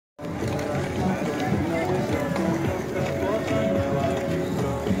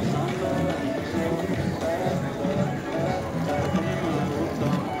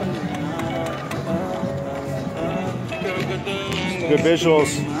good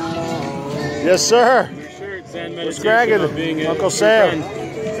visuals. Yes, sir. What's cracking? Uncle Sam.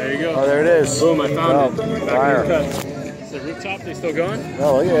 There you go. Oh, there it is. Boom, I found it. Fire. Is the rooftop, they still going?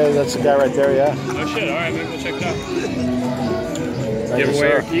 Oh, yeah, that's the guy right there, yeah. Oh, shit. All right, maybe we'll check it out. Thank Give you, away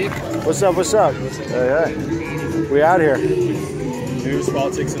sir. your key. What's up, what's up? Yeah, yeah. We out here. News,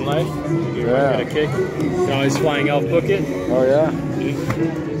 politics, and life. You Yeah. get a kick. You can always Flying Elf book it. Oh, yeah.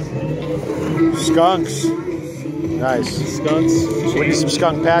 Skunks. Nice. Skunks. We need some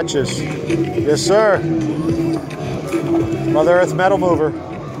skunk patches. Yes, sir. Mother Earth Metal Mover.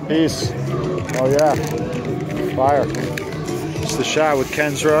 Peace. Oh, yeah. Fire. It's the shot with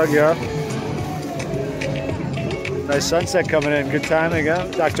Ken's rug, yeah. Nice sunset coming in. Good timing, huh?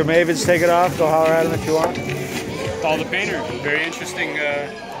 Dr. Mavid's take it off. Go holler at him if you want. Paul the Painter. Very interesting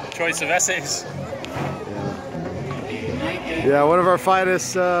choice of essays. Yeah, one of our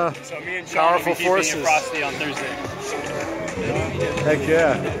finest So me and Sean powerful will be keeping forces. you frosty on Thursday. Heck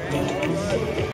yeah.